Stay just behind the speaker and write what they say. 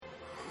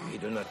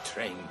do not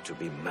train to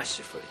be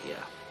merciful here.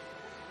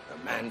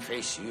 The man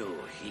face you,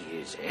 he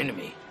is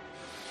enemy.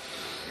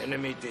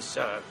 Enemy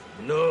deserve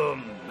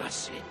no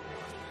mercy.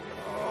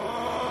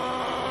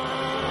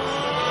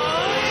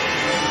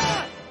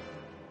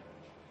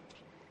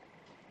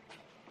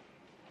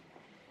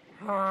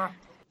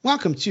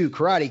 Welcome to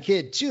Karate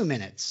Kid 2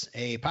 Minutes,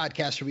 a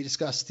podcast where we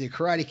discuss the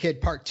Karate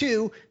Kid Part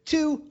 2,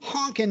 2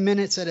 honking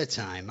minutes at a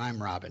time.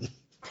 I'm Robin.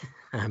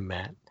 I'm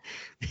Matt.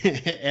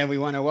 And we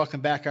want to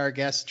welcome back our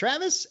guests,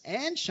 Travis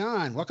and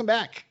Sean. Welcome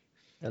back.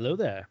 Hello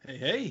there.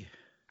 Hey.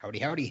 Howdy,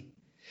 howdy.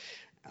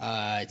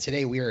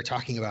 Today we are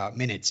talking about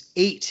minutes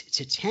 8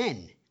 to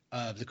 10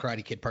 of the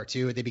Karate Kid Part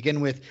 2. They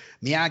begin with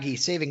Miyagi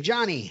saving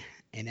Johnny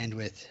and end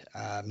with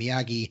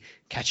Miyagi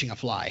catching a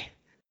fly.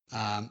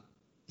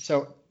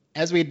 So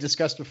as we had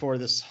discussed before,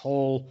 this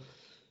whole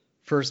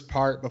first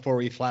part before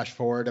we flash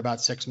forward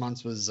about 6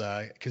 months was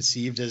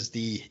conceived as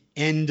the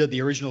end of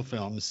the original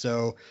film.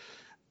 So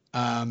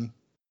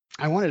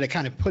I wanted to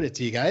kind of put it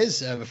to you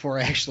guys before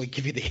I actually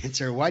give you the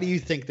answer. Why do you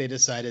think they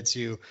decided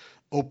to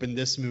open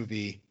this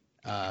movie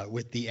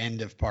with the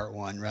end of part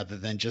 1 rather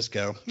than just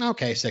go,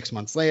 okay, 6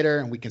 months later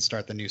and we can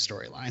start the new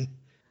storyline?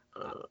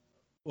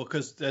 Well,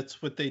 because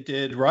that's what they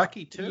did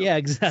Rocky too. Yeah,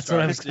 exactly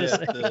what I was going to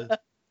say.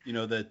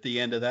 The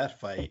end of that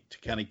fight to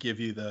kind of give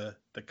you the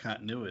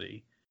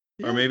continuity.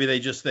 Yeah. Or maybe they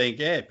just think,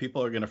 hey,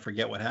 people are going to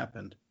forget what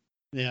happened.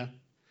 Yeah.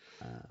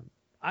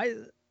 I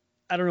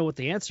don't know what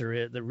the answer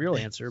is, the real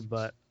answer,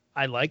 but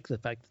I like the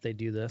fact that they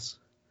do this.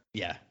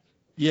 Yeah.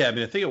 Yeah, I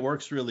mean, I think it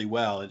works really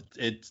well.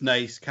 It's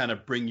nice kind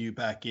of bring you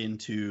back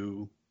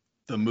into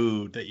the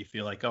mood that you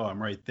feel like, oh,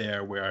 I'm right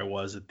there where I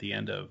was at the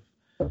end of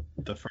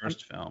the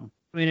first film.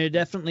 I mean, it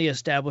definitely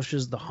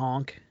establishes the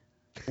honk,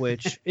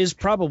 which is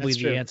probably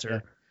the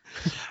answer.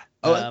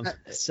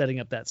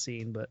 Setting up that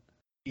scene, but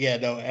yeah,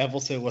 no,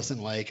 Evelyn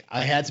wasn't like,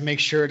 I had to make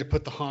sure to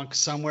put the honk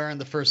somewhere in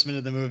the first minute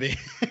of the movie.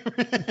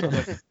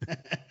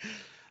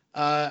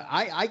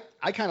 I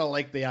kind of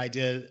like the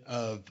idea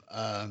of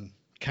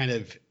kind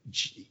of,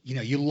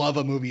 you love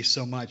a movie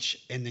so much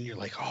and then you're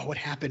like, oh, what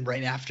happened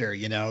right after,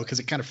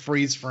 because it kind of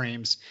freeze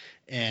frames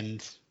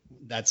and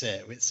that's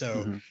it.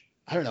 So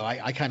I don't know.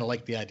 I kind of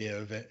like the idea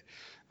of it.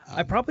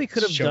 I probably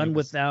could have done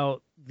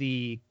without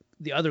the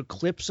other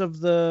clips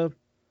of the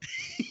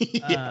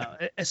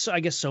so I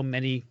guess so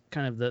many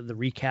kind of the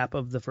recap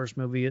of the first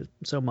movie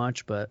so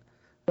much, but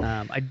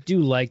I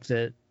do like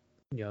that.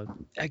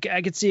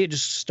 I could see it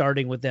just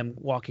starting with them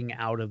walking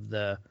out of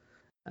the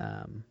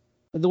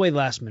way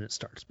Last Minute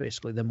starts,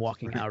 basically them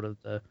walking into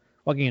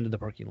the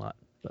parking lot.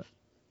 But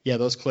yeah,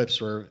 those clips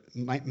were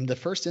the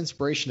first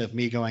inspiration of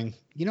me going,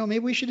 maybe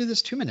we should do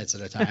this 2 minutes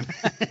at a time.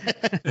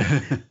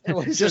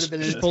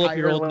 just pull up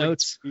your old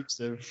notes.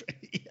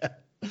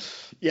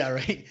 Yeah,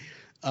 right.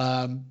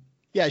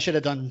 Yeah, I should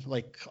have done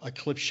like a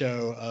clip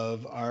show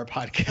of our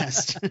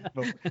podcast,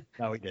 but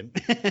no, we didn't.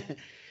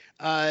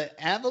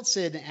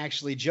 Avildsen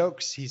actually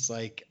jokes. He's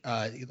like,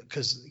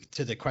 because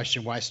to the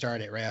question, why start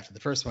it right after the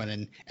first one?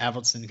 And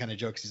Avildsen kind of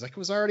jokes. He's like, it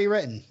was already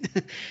written.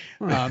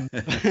 And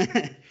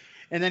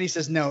then he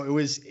says, no,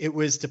 it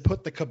was to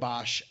put the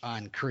kibosh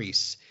on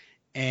Kreese.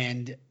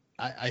 And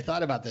I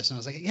thought about this and I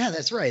was like, yeah,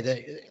 that's right.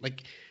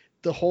 Like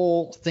the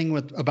whole thing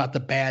about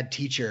the bad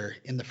teacher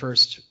in the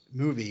first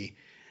movie,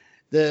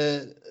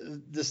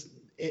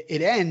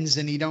 it ends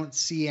and you don't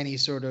see any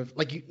sort of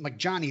like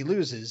Johnny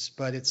loses,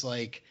 but it's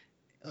like,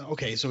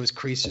 okay, so is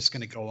Kreese just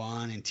going to go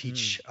on and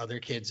teach other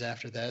kids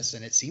after this?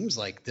 And it seems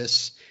like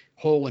this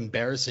whole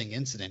embarrassing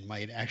incident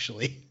might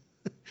actually,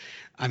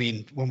 I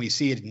mean, when we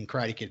see it in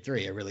Karate Kid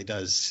 3, it really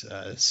does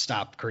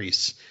stop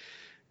Kreese.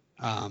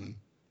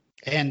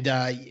 And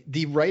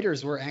the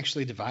writers were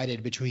actually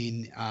divided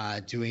between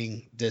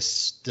doing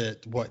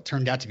what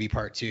turned out to be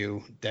part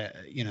 2,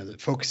 that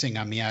focusing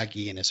on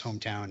Miyagi and his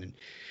hometown,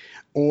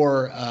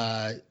 or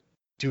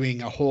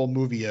doing a whole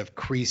movie of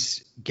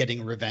Kreese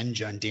getting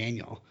revenge on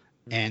Daniel.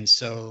 And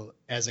so,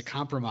 as a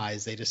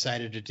compromise, they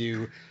decided to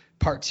do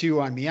part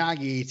 2 on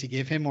Miyagi to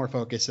give him more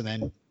focus, and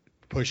then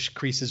push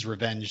Kreese's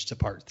revenge to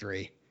part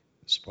 3.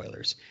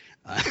 Spoilers.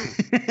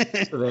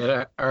 So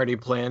they already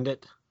planned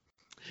it.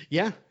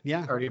 Yeah.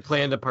 Already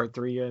planned a part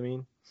 3, I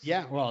mean.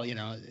 Yeah, well,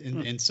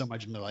 in so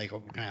much of like, we're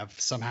gonna have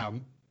somehow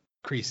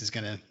Kreese is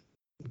gonna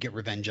get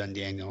revenge on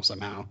Daniel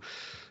somehow.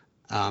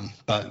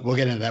 But we'll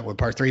get into that with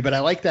part 3. But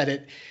I like that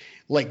it,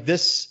 like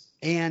this,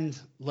 and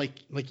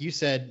like you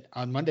said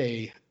on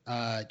Monday,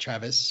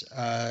 Travis.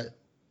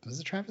 Was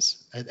it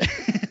Travis?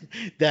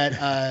 That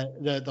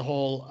the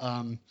whole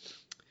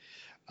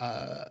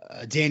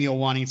Daniel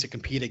wanting to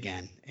compete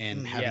again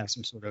and having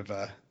some sort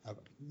of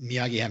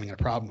Miyagi having a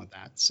problem with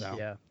that. So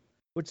yeah,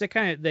 which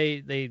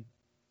they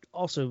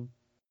also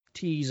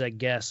tease, I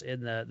guess,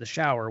 in the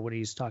shower when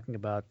he's talking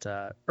about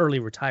early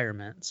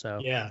retirement.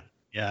 So yeah.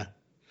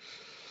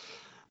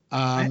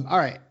 All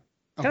right.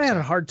 Kind of had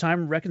a hard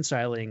time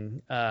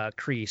reconciling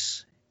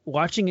Kreese.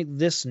 Watching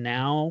this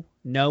now,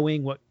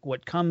 knowing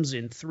what comes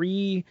in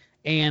 3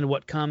 and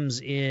what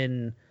comes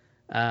in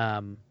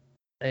Cobra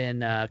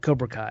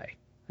Kai,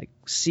 like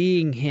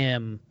seeing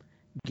him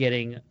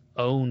getting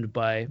owned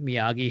by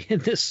Miyagi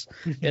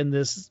in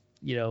this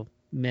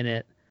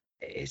minute.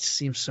 It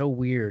seems so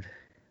weird.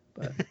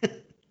 But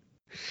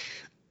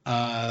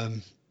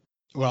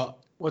well,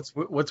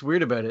 what's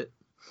weird about it?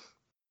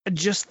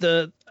 Just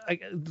the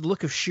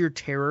look of sheer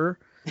terror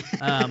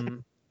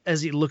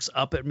as he looks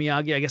up at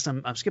Miyagi. I guess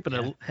I'm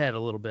skipping ahead a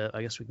little bit.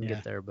 I guess we can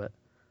get there, but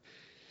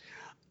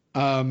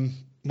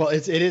well,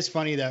 it is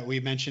funny that we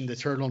mentioned the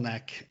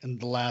turtleneck in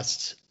the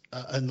last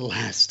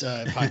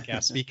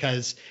podcast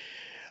because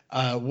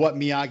what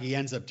Miyagi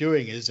ends up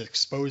doing is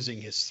exposing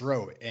his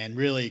throat, and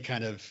really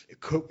kind of,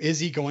 is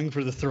he going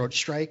for the throat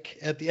strike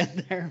at the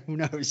end there? Who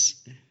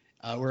knows?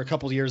 We're a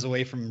couple of years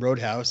away from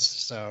Roadhouse,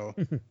 so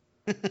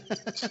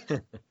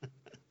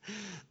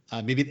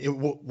maybe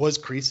was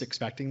Kreese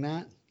expecting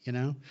that,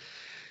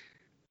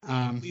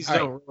 Please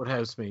don't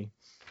Roadhouse me.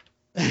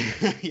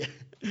 Yeah.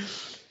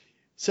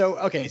 So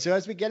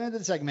as we get into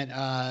the segment,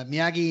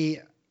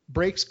 Miyagi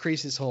breaks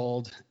Kreese's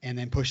hold and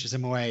then pushes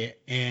him away.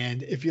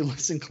 And if you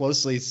listen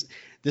closely,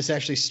 this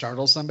actually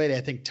startles somebody. I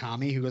think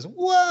Tommy, who goes,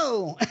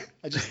 "Whoa!"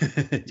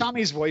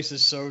 Tommy's voice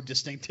is so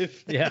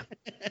distinctive. Yeah.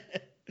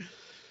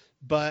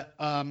 But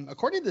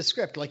according to the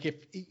script, like if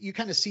you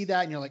kind of see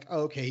that and you're like,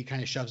 "Oh, okay," he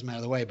kind of shoves him out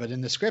of the way. But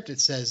in the script, it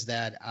says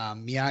that what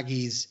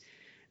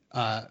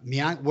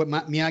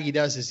Miyagi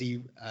does is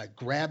he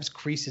grabs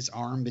Kreese's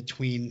arm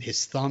between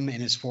his thumb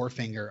and his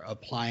forefinger,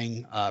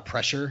 applying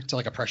pressure to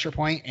like a pressure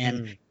point,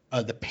 and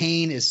the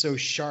pain is so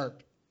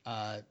sharp,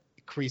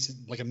 Kreese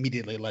like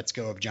immediately lets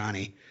go of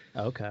Johnny.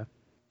 Okay.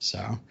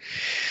 So,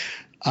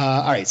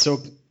 all right. So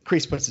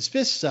Kreese puts his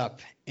fists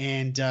up,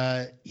 and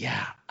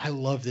I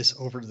love this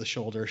over the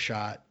shoulder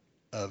shot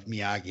of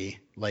Miyagi,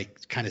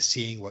 like kind of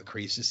seeing what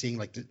Kreese is seeing,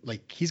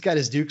 like he's got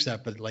his dukes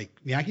up, but like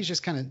Miyagi's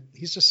just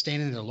he's just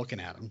standing there looking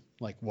at him,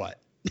 like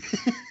what?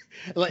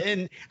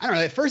 And I don't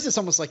know. At first, it's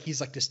almost like he's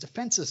like this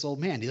defenseless old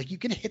man. He's like, "You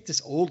gonna hit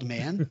this old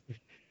man?"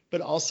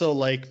 But also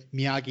like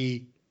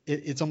Miyagi,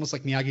 it's almost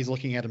like Miyagi's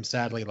looking at him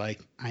sadly,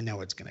 like, "I know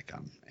it's gonna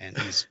come, and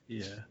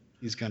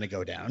he's gonna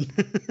go down."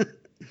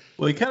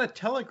 Well, he kind of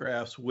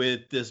telegraphs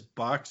with this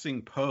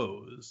boxing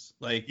pose,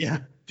 like,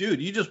 dude,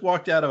 you just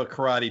walked out of a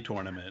karate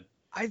tournament.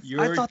 I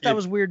thought that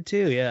was weird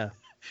too. Yeah.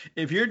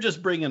 If you're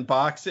just bringing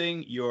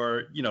boxing,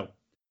 you're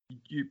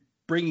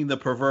bringing the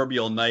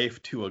proverbial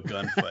knife to a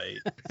gunfight.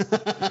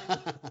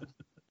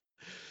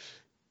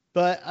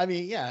 But I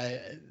mean,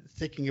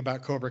 thinking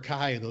about Cobra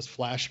Kai and those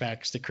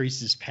flashbacks to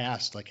Kreese's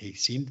past, like he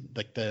seemed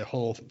like the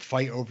whole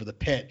fight over the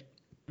pit.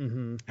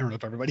 Mm-hmm. I don't know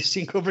if everybody's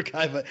seen Cobra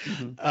Kai, but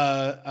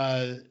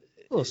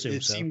we'll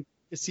assume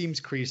it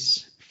seems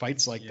Kreese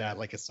fights like that,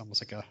 like it's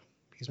almost like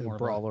he's more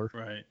brawler,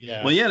 right?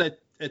 Yeah. Well,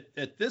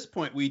 at this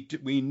point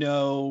we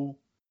know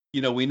a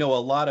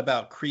lot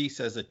about Kreese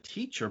as a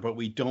teacher, but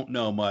we don't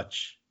know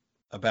much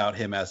about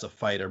him as a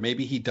fighter.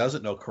 Maybe he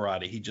doesn't know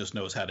karate; he just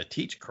knows how to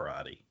teach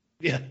karate.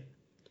 Yeah.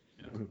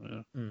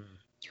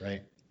 That's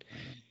right.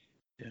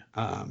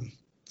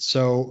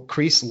 So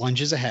Kreese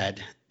lunges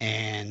ahead,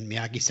 and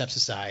Miyagi steps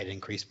aside,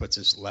 and Kreese puts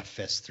his left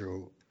fist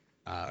through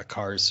a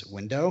car's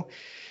window.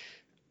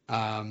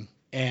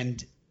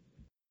 And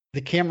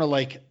the camera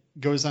like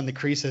goes on the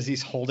Kreese as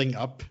he's holding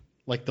up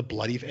like the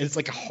bloody. It's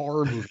like a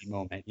horror movie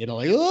moment,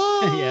 like,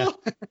 oh! Yeah.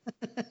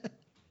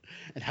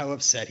 And how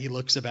upset he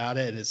looks about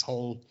it, and his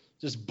whole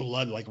just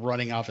blood like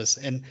running off his.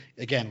 And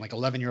again, like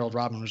 11-year-old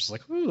Robin was just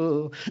like,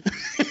 ooh.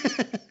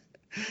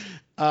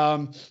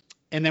 And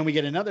then we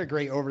get another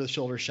great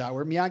over-the-shoulder shot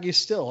where Miyagi's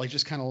still like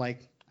just kind of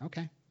like,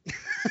 okay.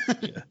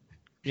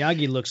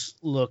 Miyagi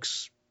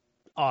looks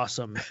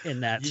awesome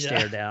in that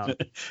stare down.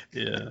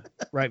 Yeah.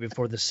 Right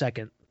before the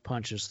second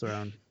punch is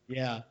thrown.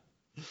 Yeah.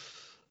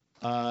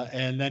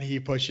 And then he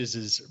pushes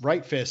his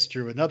right fist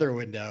through another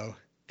window,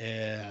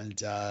 and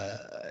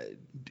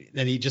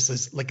then he just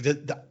is like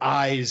the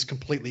eyes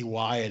completely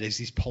wide as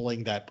he's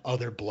pulling that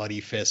other bloody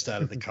fist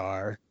out of the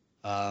car.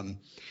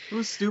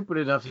 Who's stupid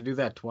enough to do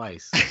that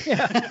twice?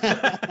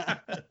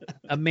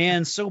 A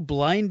man so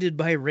blinded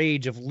by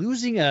rage of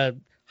losing a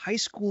high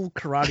school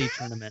karate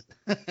tournament.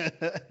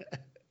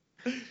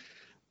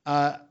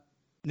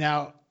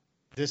 Now,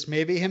 this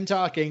may be him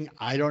talking.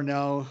 I don't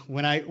know.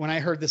 When I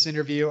heard this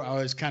interview, I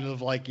was kind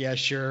of like, yeah,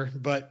 sure,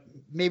 but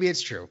maybe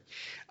it's true.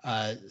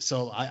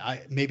 So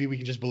I maybe we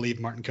can just believe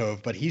Martin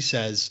Kove, but he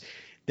says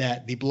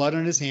that the blood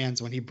on his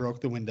hands when he broke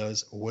the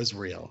windows was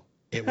real.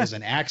 It was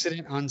an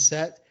accident on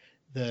set.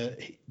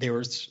 They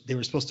were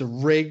supposed to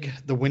rig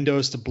the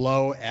windows to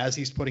blow as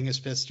he's putting his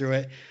fist through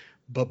it,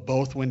 but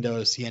both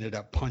windows he ended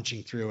up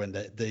punching through, and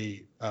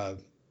the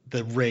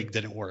rig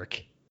didn't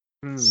work.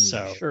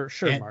 So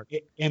sure, Mark.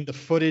 And the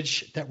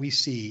footage that we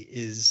see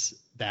is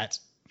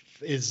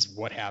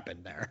what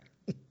happened there.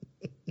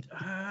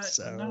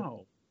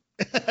 No.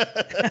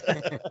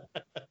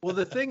 Well,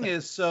 the thing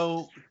is,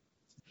 so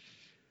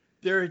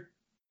there.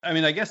 I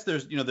mean, I guess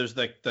there's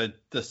like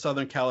the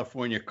Southern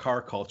California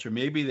car culture.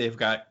 Maybe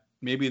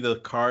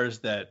the cars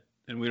that,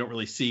 and we don't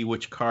really see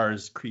which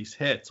cars Kreese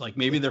hits. Like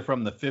maybe they're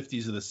from the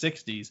 50s or the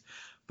 60s,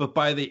 but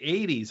by the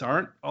 80s,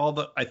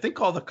 I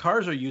think all the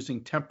cars are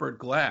using tempered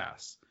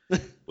glass,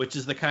 which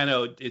is the kind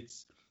of,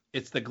 it's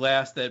it's the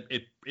glass that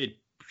it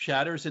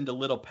shatters into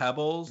little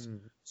pebbles,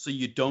 so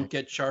you don't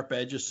get sharp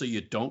edges, so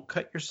you don't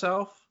cut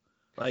yourself.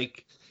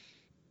 Like,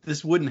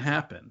 this wouldn't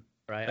happen.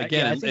 Right.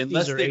 Again, I think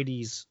unless these are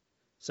 80s,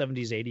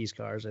 70s, 80s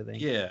cars, I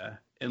think. Yeah.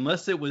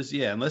 Unless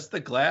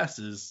the glass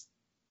is,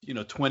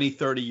 20,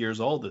 30 years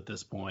old at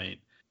this point.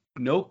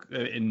 No,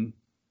 and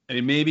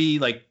I mean,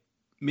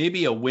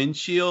 maybe a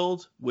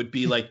windshield would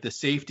be like the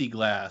safety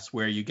glass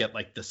where you get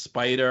like the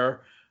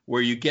spider,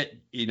 where you get,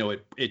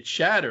 it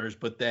shatters,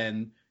 but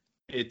then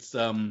it's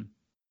kind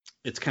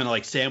of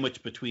like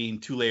sandwiched between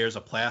two layers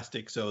of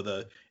plastic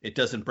so it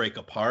doesn't break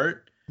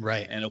apart.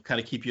 Right. And it'll kind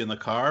of keep you in the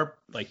car.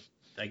 Like,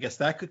 I guess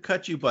that could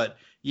cut you, but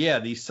yeah,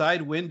 these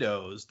side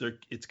windows,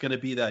 it's going to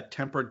be that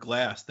tempered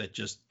glass that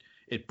just,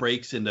 it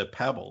breaks into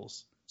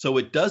pebbles. So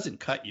it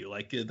doesn't cut you.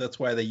 Like, that's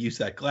why they use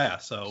that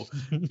glass. So,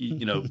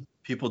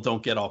 people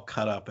don't get all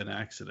cut up in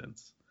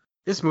accidents.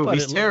 This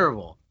movie's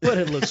terrible. But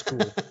it looks cool.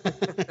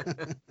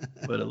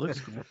 But it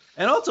looks cool.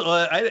 And also,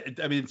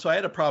 I mean, so I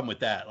had a problem with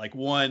that. Like,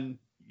 one,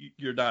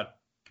 you're not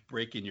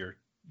breaking you're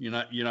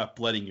not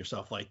blooding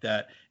yourself like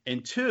that.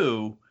 And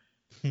two,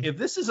 if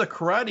this is a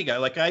karate guy,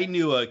 like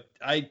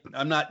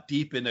I'm not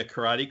deep into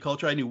karate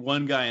culture. I knew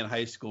one guy in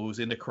high school who was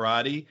into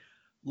karate.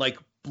 Like,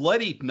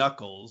 bloody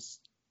knuckles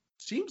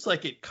seems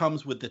like it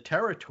comes with the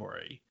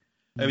territory.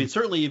 I mean,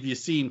 certainly if you've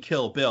seen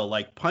Kill Bill,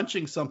 like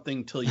punching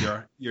something till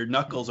your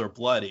knuckles are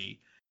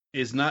bloody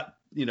is not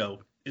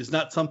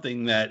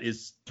something that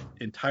is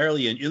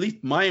entirely, at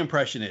least my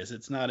impression is,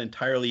 it's not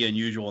entirely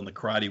unusual in the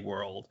karate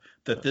world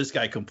that this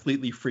guy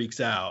completely freaks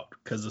out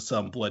because of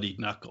some bloody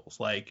knuckles.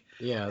 Like,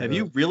 have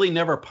you really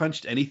never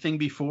punched anything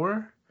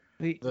before?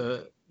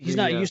 He's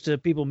not used to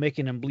people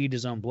making him bleed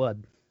his own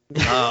blood.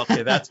 Oh,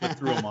 okay, that's what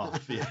threw him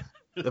off. Yeah.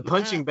 The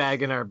punching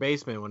bag in our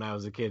basement when I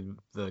was a kid,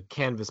 the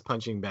canvas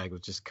punching bag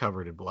was just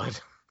covered in blood.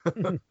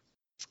 Wow.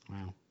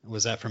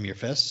 Was that from your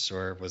fists,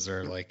 or was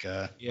there like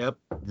a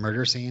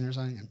murder scene or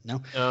something?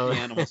 No.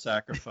 Animal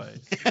sacrifice.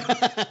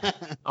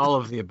 All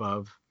of the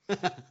above. Yeah.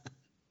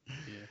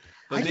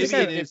 But maybe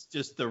it is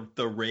just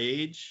the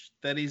rage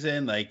that he's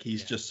in. Like,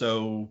 he's just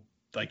so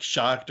like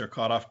shocked or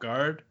caught off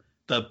guard.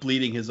 The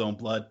bleeding his own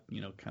blood,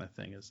 kind of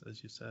thing, as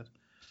you said.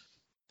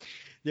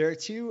 There are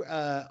two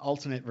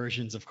alternate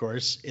versions, of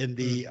course. In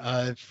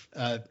the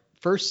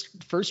first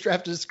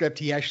draft of the script,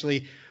 he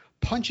actually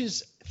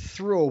punches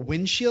through a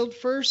windshield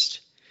first,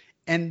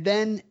 and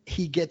then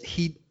he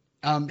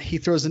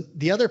throws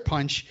the other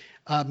punch.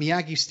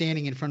 Miyagi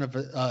standing in front of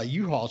a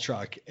U-Haul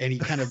truck, and he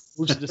kind of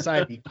moves to the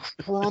side. And he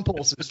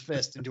crumples his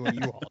fist into a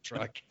U-Haul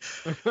truck.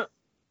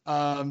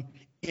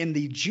 In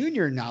the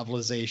junior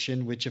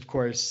novelization, which of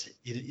course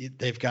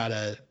they've got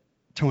to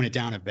tone it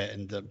down a bit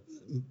in the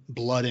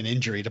blood and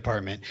injury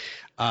department,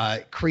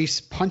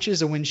 Kreese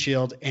punches a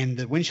windshield, and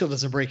the windshield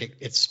doesn't break,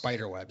 it's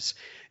spider webs.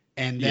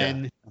 And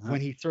then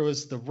when he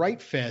throws the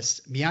right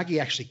fist, Miyagi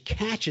actually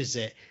catches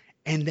it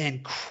and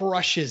then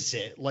crushes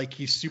it like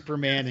he's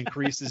Superman and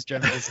Kreese's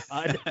General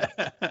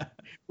Zod,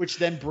 which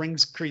then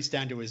brings Kreese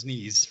down to his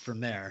knees from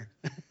there.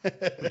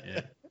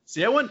 Yeah.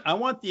 See, I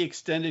want the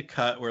extended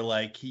cut where,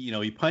 like,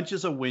 he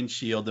punches a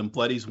windshield and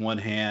bloodies one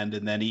hand,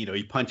 and then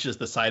he punches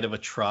the side of a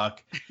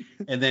truck,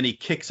 and then he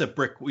kicks a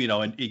brick,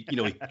 and he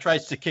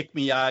tries to kick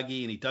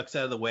Miyagi, and he ducks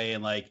out of the way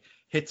and like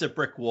hits a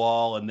brick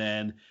wall, and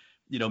then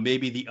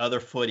maybe the other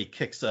foot he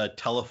kicks a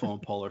telephone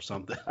pole or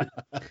something.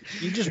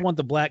 You just want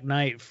the Black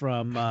Knight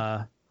from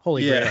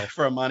Holy Grail. Yeah,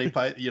 from Monty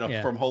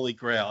Python, from Holy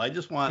Grail. I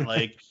just want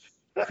like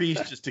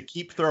Kreese just to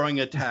keep throwing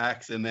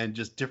attacks and then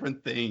just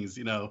different things,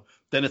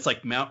 Then it's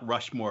like Mount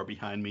Rushmore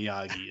behind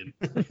Miyagi,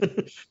 and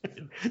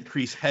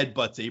Kreese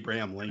headbutts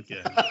Abraham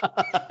Lincoln.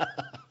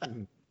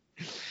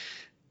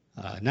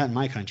 Not in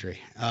my country.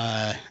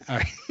 All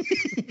right.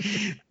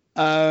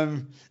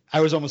 I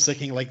was almost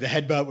thinking like the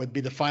headbutt would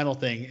be the final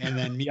thing, and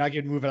then Miyagi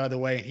would move it out of the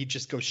way, and he'd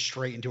just go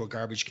straight into a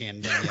garbage can,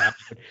 and then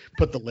Miyagi would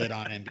put the lid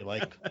on it and be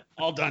like,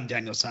 "All done,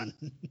 Daniel-san."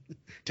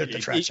 Took the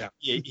trash out.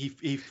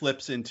 He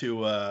flips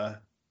into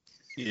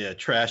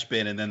trash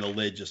bin, and then the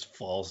lid just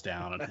falls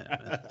down on him.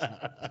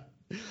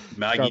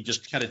 Miyagi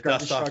just kind of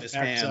dusts off his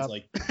hands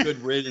like,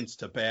 good riddance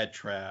to bad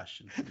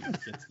trash, and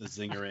gets the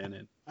zinger in.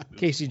 And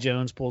Casey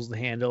Jones pulls the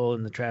handle,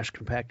 and the trash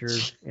compactor,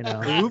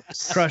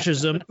 oops,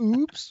 crushes him.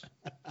 Oops.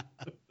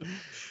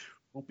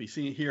 Won't be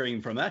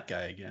hearing from that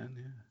guy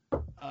again.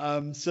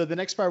 Yeah. So the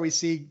next part we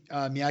see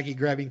Miyagi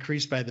grabbing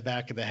Kreese by the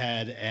back of the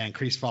head, and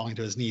Kreese falling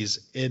to his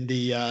knees. In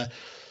the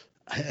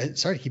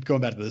sorry to keep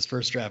going back to this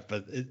first draft,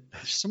 but there's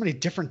so many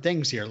different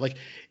things here. Like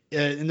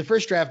in the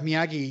first draft,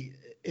 Miyagi,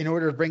 in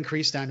order to bring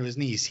Kreese down to his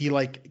knees, he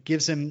like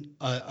gives him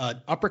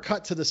an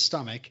uppercut to the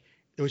stomach,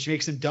 which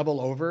makes him double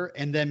over,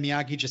 and then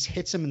Miyagi just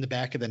hits him in the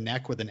back of the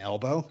neck with an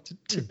elbow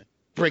to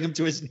bring him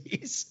to his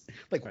knees.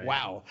 Like, right.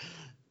 Wow.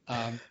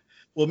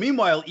 Well,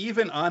 meanwhile,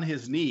 even on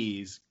his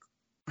knees,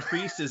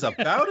 Kreese is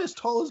about as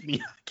tall as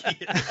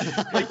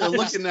Miyagi. Like, they're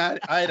looking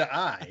at eye to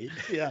eye.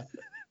 Yeah,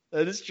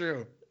 that is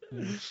true.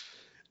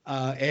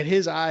 And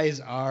his eyes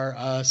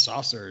are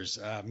saucers.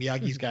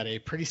 Miyagi's got a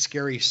pretty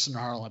scary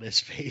snarl on his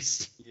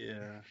face.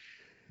 Yeah.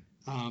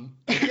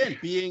 Again,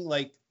 being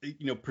like,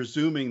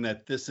 presuming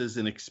that this is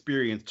an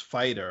experienced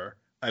fighter,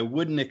 I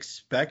wouldn't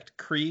expect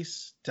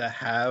Kreese to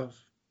have,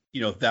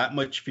 that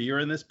much fear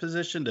in this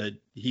position.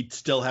 He'd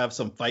still have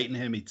some fight in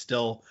him. He'd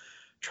still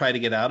try to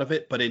get out of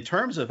it. But in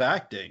terms of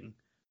acting,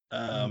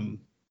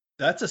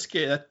 that's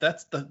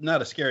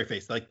not a scary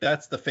face. Like,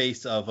 that's the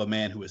face of a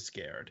man who is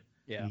scared.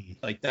 Yeah.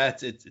 Like,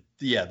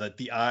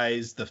 the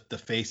eyes, the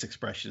face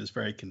expression is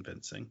very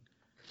convincing.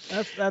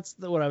 That's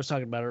what I was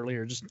talking about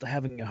earlier. Just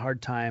having a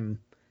hard time,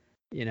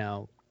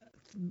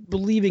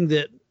 believing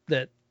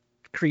that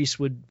Kreese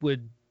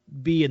would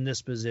be in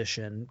this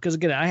position, because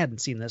again, I hadn't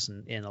seen this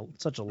in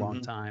such a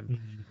long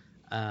time.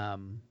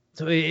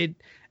 So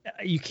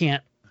you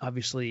can't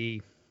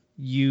obviously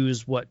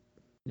use what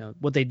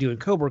they do in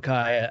Cobra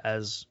Kai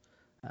as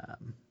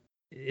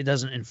it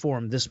doesn't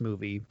inform this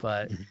movie,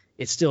 but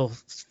it still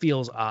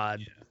feels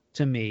odd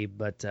to me.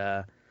 But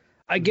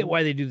I get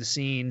why they do the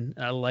scene.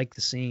 I like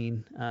the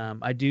scene.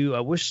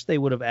 I wish they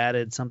would have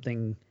added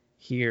something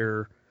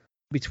here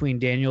between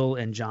Daniel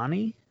and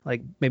Johnny.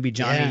 Like maybe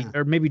Johnny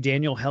or maybe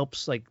Daniel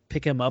helps like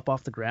pick him up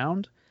off the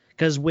ground.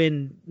 Because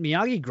when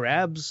Miyagi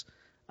grabs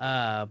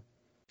at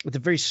the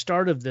very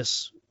start of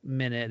these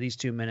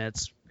 2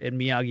 minutes, and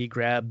Miyagi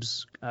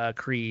grabs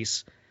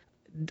Kreese,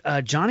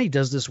 Johnny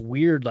does this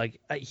weird, like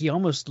he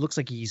almost looks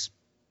like he's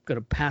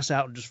gonna pass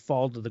out and just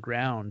fall to the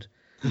ground.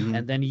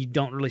 And then you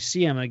don't really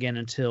see him again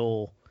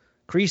until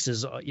Kreese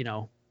is,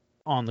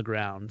 on the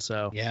ground.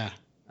 So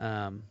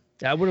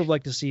I would have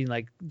liked to see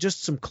like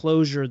just some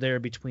closure there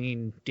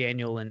between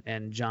Daniel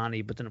and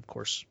Johnny, but then of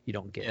course you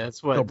don't get. Yeah,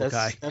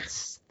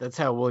 that's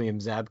how William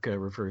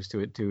Zabka refers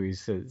to it too. He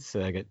says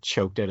I got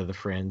choked out of the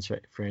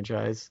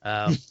franchise.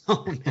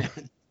 Oh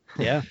man,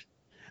 yeah.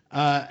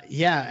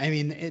 I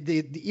mean,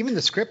 even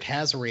the script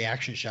has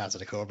reaction shots of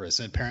the Cobras,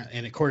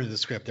 and according to the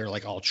script, they're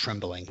like all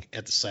trembling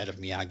at the sight of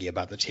Miyagi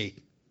about to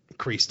take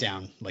Kreese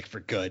down, like for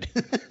good.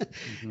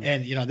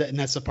 And and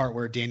that's the part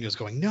where Daniel's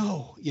going,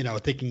 no,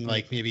 thinking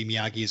like maybe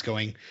Miyagi is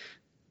going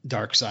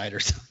dark side or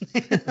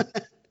something.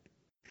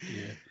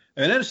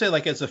 And I understand,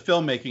 like, as a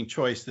filmmaking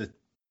choice, that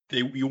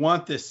you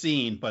want this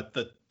scene, but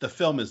the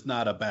film is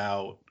not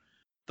about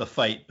the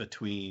fight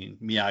between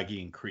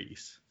Miyagi and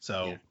Kreese.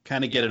 So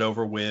kind of get it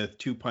over with,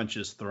 2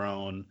 punches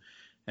thrown,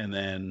 and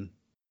then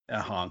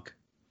a honk.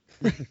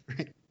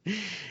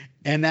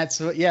 And that's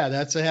what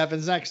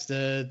happens next.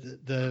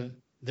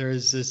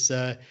 There's this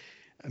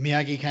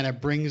Miyagi kind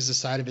of brings the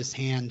side of his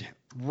hand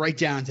right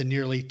down to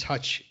nearly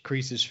touch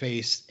Kreese's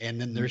face,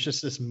 and then there's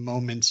just this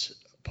moment's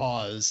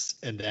pause,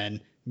 and then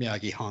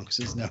Miyagi honks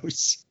his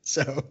nose.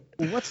 So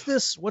what's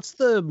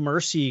the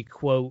mercy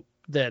quote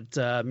that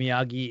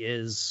Miyagi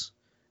is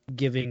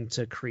giving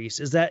to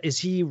Kreese? Is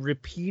he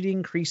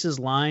repeating Kreese's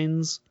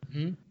lines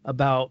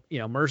about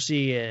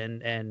mercy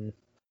and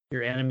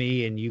your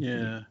enemy and you?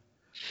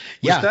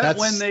 Was that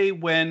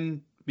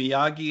when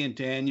Miyagi and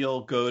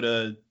Daniel go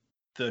to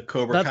the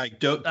Cobra Kai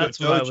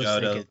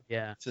dojo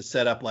to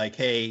set up like,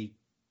 hey,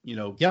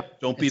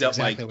 don't beat up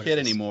my kid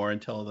anymore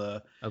until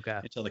the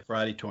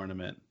karate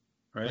tournament,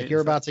 right? Like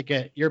you're about to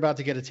get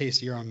a taste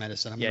of your own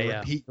medicine. I'm going to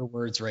repeat your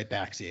words right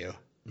back to you,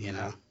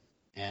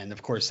 and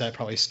of course that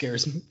probably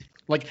scares me.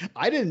 Like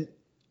I didn't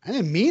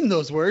mean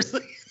those words.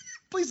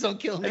 Please don't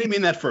kill me. I didn't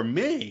mean that for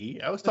me.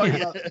 I was talking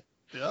about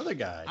the other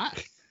guy.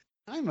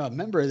 I'm a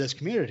member of this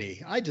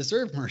community. I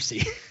deserve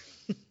mercy.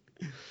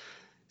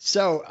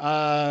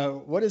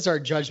 So, what is our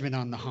judgment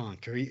on the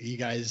honk? You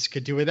guys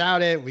could do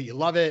without it. We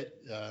love it.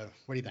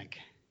 What do you think?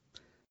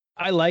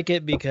 I like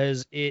it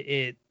because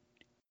it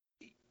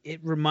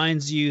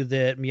reminds you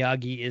that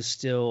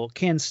Miyagi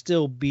can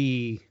still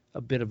be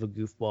a bit of a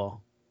goofball.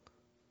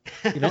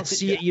 You don't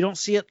see it. You don't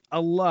see it a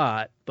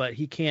lot, but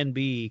he can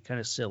be kind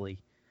of silly.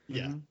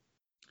 Yeah.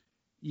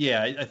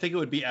 Yeah, I think it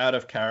would be out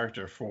of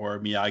character for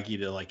Miyagi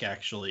to like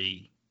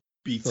actually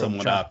beat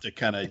someone up to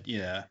kind of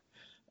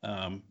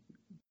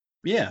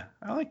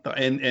I like that,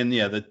 and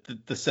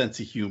the sense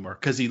of humor,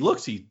 because he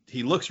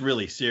looks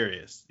really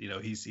serious.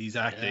 He's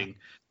acting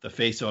the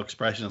facial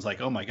expression is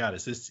like, oh my god,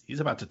 he's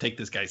about to take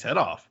this guy's head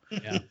off.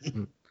 Yeah.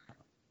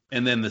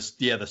 And then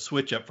the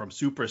switch up from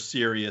super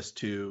serious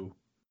to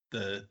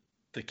the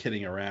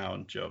kidding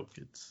around joke.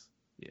 It's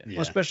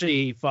Well,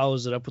 especially he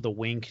follows it up with a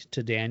wink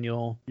to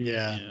Daniel.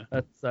 Yeah.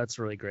 That's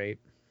really great.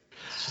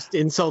 It's just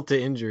insult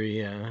to injury.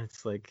 Yeah,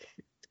 it's like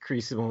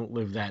Kreese won't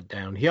live that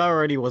down. He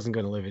already wasn't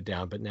going to live it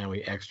down, but now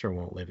he extra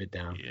won't live it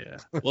down. Yeah.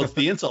 Well, it's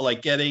the insult.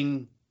 Like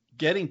getting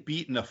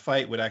beat in a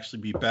fight would actually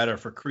be better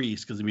for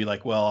Kreese, because it'd be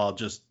like, well,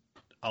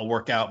 I'll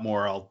work out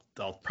more, I'll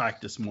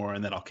practice more,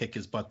 and then I'll kick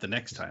his butt the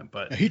next time.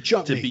 But he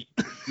jumped me.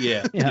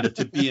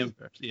 To be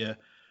impressed. Yeah.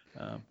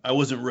 I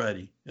wasn't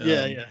ready.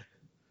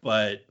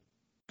 But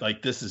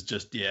like this is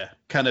just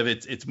kind of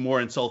it's more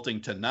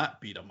insulting to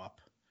not beat him up.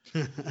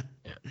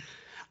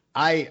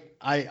 I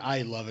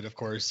love it, of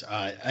course,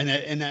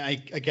 and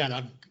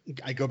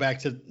I go back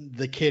to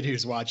the kid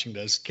who's watching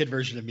this, kid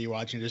version of me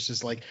watching this,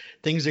 just like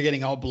things are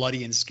getting all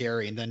bloody and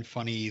scary, and then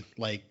funny,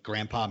 like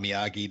Grandpa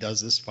Miyagi does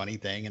this funny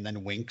thing and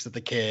then winks at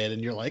the kid,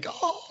 and you're like,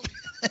 oh,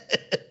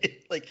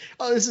 Like,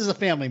 oh, this is a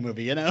family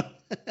movie, you know?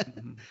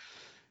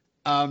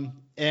 And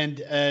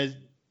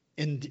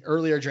in the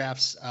earlier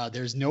drafts,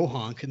 there's no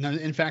honk. And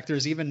in fact,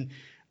 there's even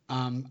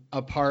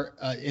a part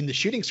in the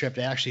shooting script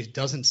that actually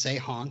doesn't say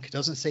honk. It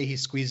doesn't say he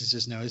squeezes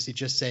his nose. He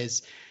just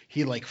says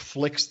he like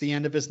flicks the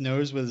end of his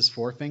nose with his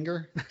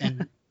forefinger.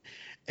 And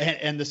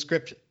and the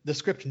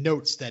script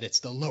notes that it's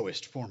the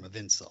lowest form of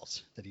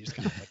insult, that he just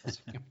kind of like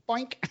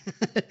boink.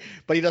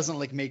 But he doesn't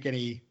like make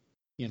any,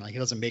 he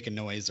doesn't make a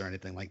noise or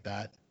anything like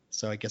that.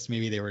 So I guess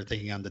maybe they were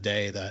thinking on the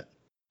day that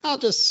I'll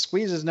just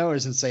squeeze his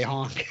nose and say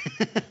honk.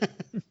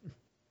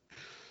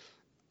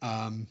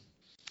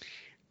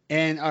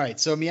 And all right,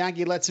 so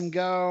Miyagi lets him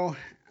go.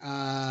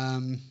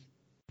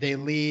 They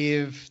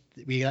leave.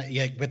 We got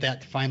with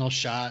that final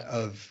shot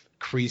of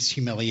Kreese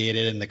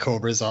humiliated and the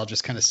Cobras all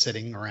just kind of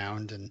sitting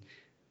around and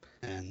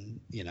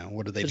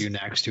what do they do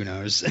next? Who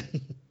knows?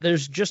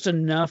 There's just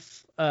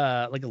enough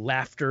like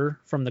laughter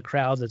from the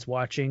crowd that's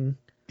watching.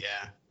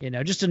 Yeah.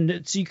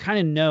 So you kind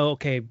of know,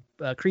 okay,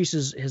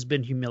 Kreese has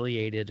been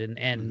humiliated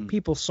and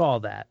people saw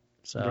that.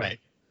 So right.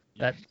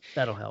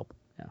 That'll help.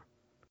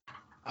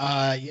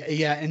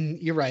 Yeah, and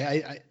you're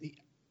right.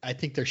 I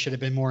think there should have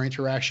been more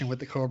interaction with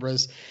the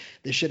Cobras.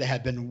 There should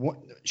have been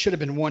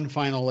one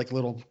final like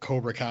little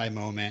Cobra Kai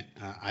moment.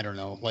 I don't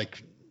know,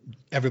 like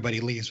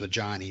everybody leaves with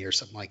Johnny or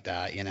something like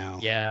that,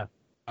 Yeah.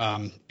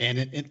 And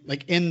it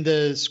like in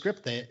the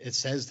script it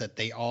says that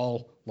they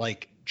all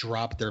like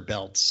drop their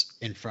belts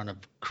in front of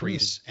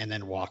Kreese and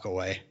then walk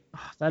away.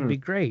 Oh, that'd be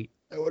great.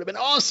 That would have been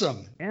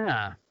awesome.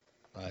 Yeah.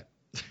 But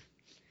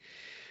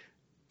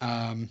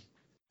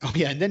oh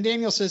yeah, and then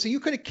Daniel says, you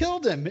could have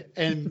killed him.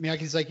 And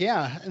Miyagi's like,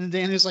 yeah. And then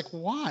Daniel's like,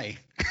 why?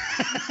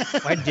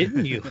 Why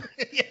didn't you?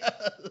 Yeah.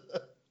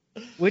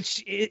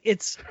 Which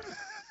it's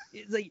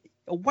like,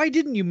 why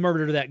didn't you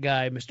murder that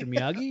guy, Mr.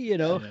 Miyagi?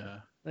 Yeah.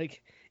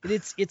 Like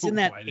it's in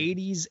that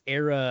 80s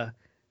era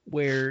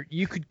where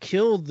you could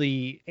kill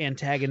the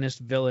antagonist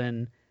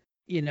villain,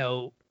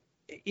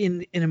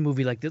 in a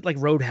movie like this, like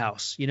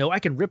Roadhouse. I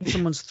can rip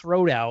someone's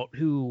throat out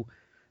who,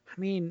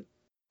 I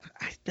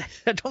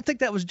don't think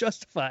that was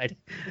justified,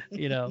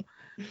 Yeah,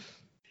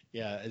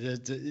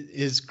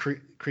 is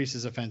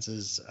Kreese's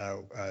offenses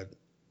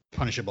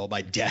punishable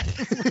by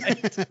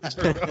death?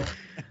 Right.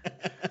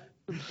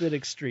 A bit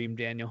extreme,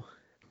 Daniel.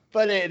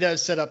 But it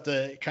does set up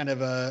the kind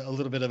of a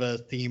little bit of a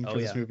theme for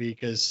this movie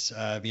because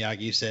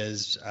Miyagi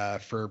says,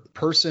 for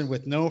person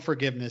with no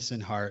forgiveness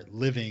in heart,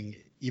 living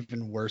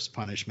even worse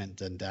punishment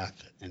than death.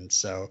 And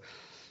so,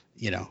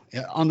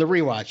 on the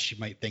rewatch, you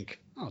might think,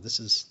 oh,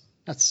 that's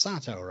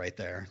Sato right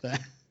there.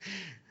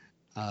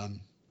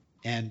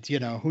 And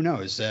who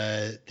knows?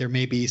 There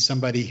may be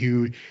somebody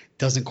who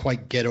doesn't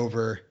quite get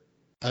over.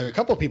 A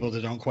couple of people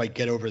that don't quite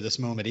get over this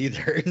moment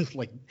either,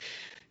 like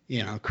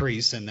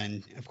Kreese, and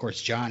then of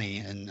course Johnny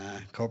and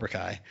Cobra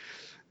Kai.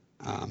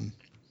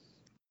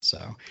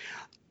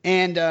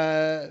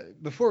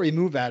 Before we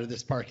move out of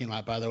this parking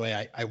lot, by the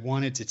way, I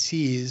wanted to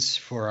tease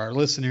for our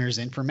listeners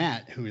and for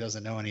Matt, who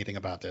doesn't know anything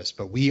about this,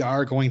 but we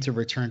are going to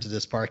return to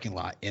this parking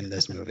lot in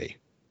this movie.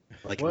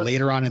 Like what?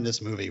 Later on in this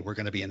movie, we're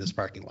going to be in this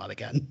parking lot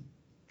again.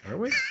 Are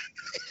we?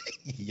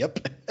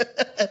 Yep.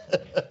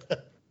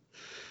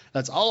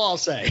 That's all I'll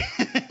say.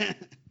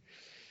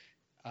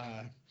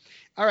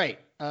 All right.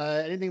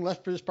 Anything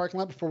left for this parking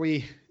lot before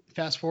we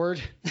fast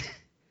forward?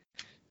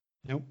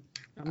 Nope.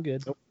 I'm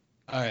good. Nope.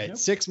 All right. Nope.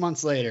 6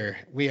 months later,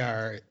 we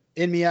are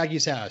in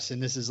Miyagi's house,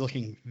 and this is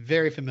looking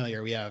very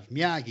familiar. We have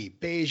Miyagi,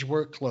 beige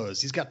work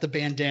clothes. He's got the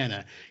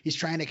bandana. He's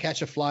trying to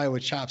catch a fly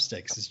with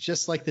chopsticks. It's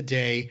just like the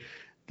day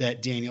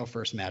that Daniel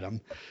first met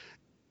him.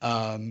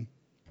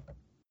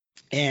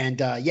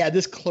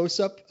 This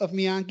close-up of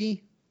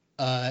Miyagi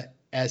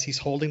as he's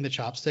holding the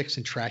chopsticks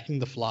and tracking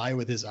the fly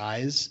with his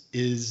eyes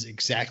is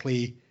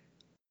exactly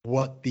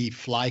what the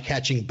fly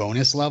catching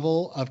bonus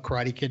level of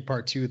Karate Kid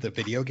Part 2, the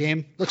video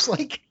game, looks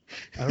like.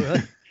 Oh,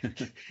 really?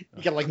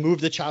 You gotta like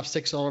move the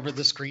chopsticks all over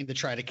the screen to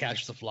try to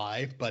catch the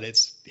fly, but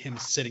it's him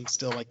sitting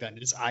still like that, and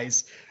his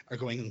eyes are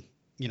going,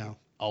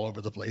 all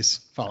over the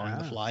place following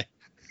the fly.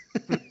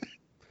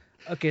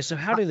 Okay, so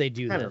how do they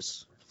do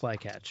this fly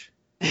catch?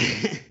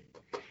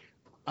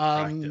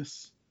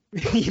 Practice.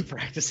 You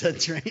practice,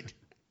 that's right.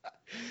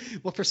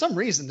 Well, for some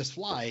reason, this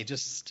fly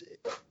just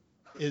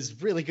is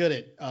really good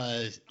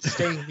at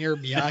staying near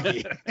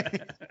Miyagi.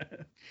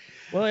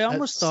 Well, I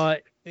almost thought,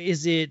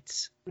 is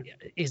it a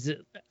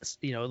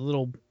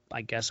little,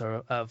 I guess,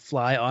 a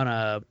fly on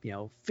a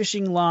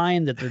fishing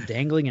line that they're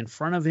dangling in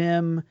front of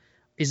him?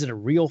 Is it a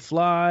real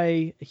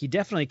fly? He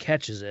definitely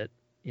catches it.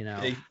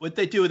 What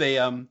they do,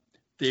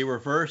 they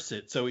reverse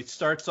it. So it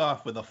starts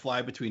off with a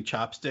fly between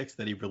chopsticks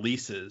that he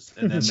releases,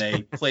 and then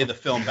they play the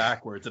film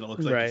backwards, and it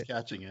looks like he's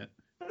catching it.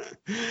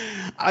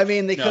 I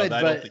mean, they could,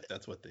 but I don't think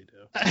that's what they do.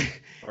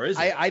 Or is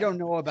it? I don't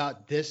know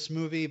about this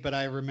movie, but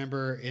I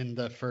remember in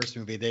the first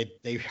movie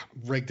they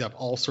rigged up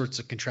all sorts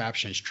of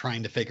contraptions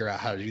trying to figure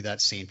out how to do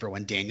that scene for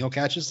when Daniel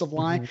catches the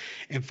fly,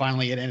 and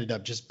finally it ended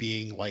up just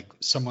being like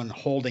someone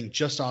holding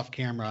just off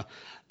camera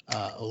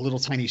a little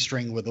tiny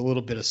string with a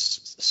little bit of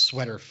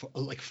sweater,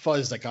 like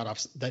fuzz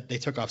that they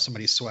took off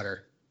somebody's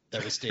sweater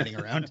that was standing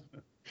around.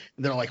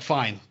 And they're like,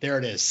 fine, there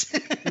it is.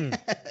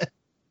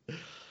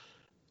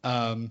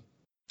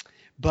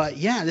 But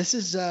yeah, this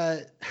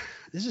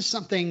is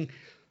something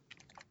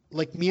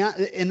like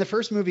in the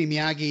first movie,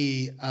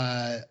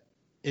 Miyagi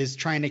is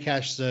trying to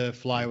catch the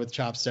fly with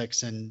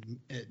chopsticks, and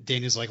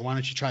Daniel's like, why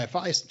don't you try a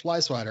fly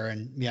swatter?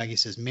 And Miyagi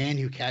says, man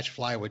who catch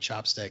fly with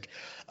chopstick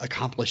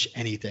accomplish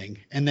anything.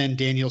 And then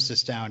Daniel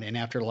sits down, and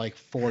after like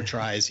 4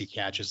 tries, he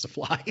catches the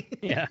fly.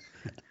 Yeah.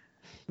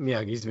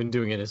 Miyagi's been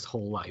doing it his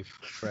whole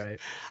life. Right.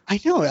 I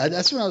know.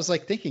 That's what I was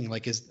like thinking.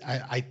 Like,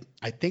 I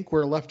think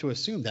we're left to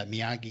assume that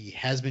Miyagi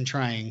has been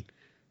trying,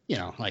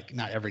 like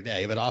not every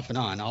day, but off and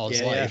on all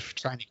his life,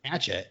 trying to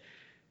catch it.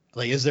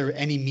 Like, is there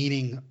any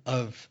meaning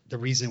of the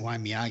reason why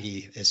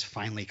Miyagi has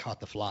finally caught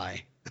the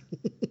fly?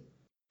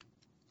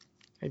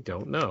 I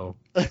don't know.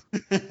 I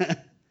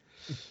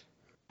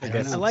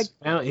guess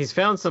he's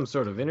found some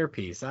sort of inner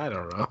peace. I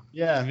don't know.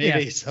 Yeah,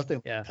 maybe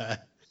something like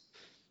that.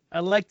 I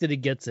like that he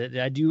gets it.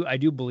 I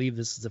do believe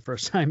this is the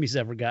first time he's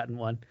ever gotten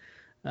one.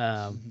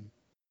 Yeah,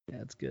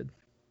 it's good.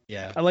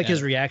 Yeah, I like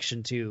his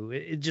reaction too.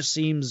 It just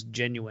seems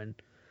genuine.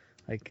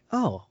 Like,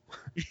 oh,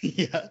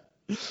 yeah.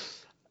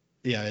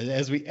 Yeah,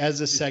 as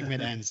the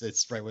segment ends,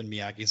 it's right when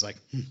Miyagi's like,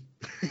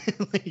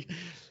 like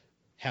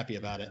happy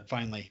about it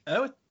finally.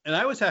 I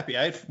was happy.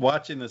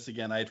 Watching this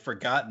again, I had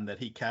forgotten that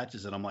he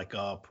catches it. I'm like,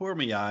 oh, poor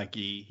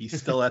Miyagi.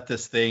 He's still at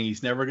this thing.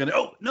 He's never gonna.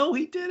 Oh no,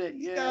 he did it!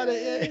 Yeah, got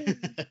it.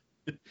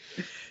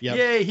 Yeah.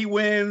 Yay, he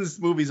wins.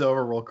 Movie's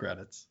over. Roll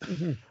credits.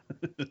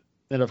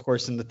 Then, of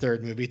course, in the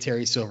third movie,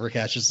 Terry Silver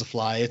catches the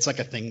fly. It's like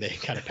a thing they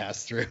kind of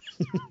pass through.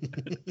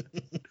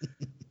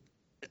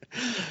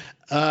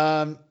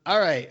 All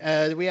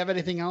right. Do we have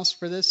anything else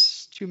for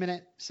this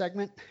 2-minute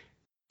segment?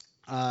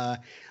 I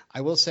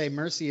will say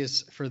mercy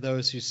is for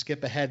those who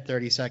skip ahead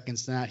 30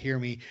 seconds to not hear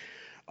me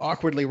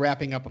awkwardly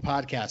wrapping up a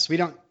podcast. We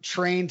don't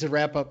train to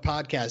wrap up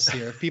podcasts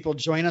here. If people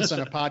join us on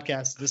a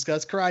podcast to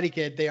discuss Karate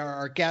Kid, they are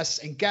our guests,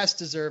 and guests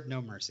deserve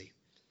no mercy.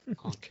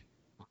 Honk.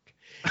 Honk.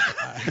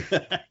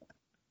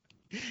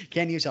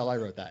 Can you tell I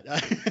wrote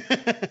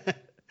that?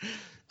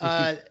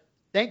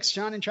 Thanks,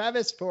 John and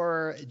Travis,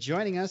 for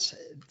joining us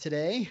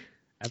today.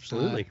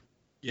 Absolutely.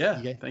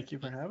 Thank you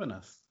for having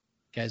us.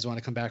 You guys want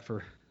to come back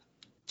for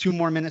 2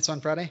 more minutes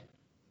on Friday?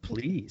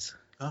 Please.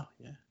 Oh,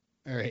 yeah.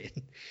 All right.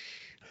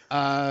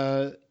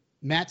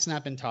 Matt's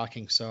not been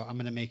talking, so I'm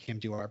going to make him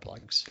do our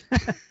plugs.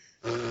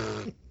 We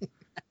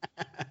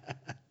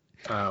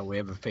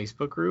have a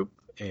Facebook group,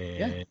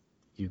 and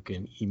you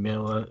can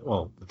email us.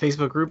 Well, the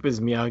Facebook group is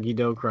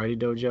Miyagi-Do Karate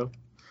Dojo.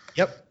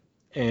 Yep.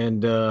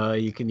 And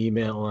you can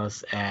email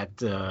us at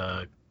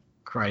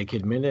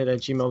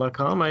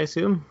KarateKidMinute@gmail.com, I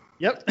assume.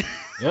 Yep.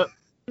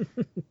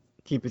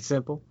 Keep it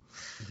simple.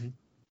 Mm-hmm.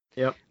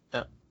 Yep.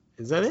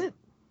 Is that it?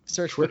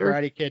 Search Twitter? for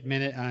Karate Kid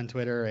Minute on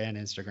Twitter and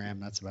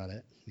Instagram. That's about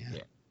it.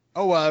 Yeah.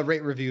 Oh,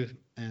 rate, review,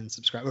 and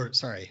subscribe.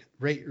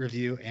 Rate,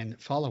 review, and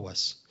follow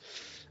us.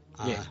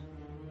 We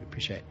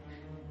appreciate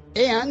it.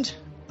 And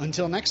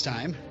until next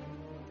time.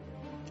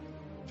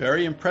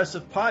 Very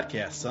impressive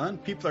podcast, son.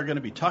 People are going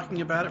to be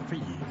talking about it for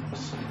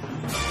years.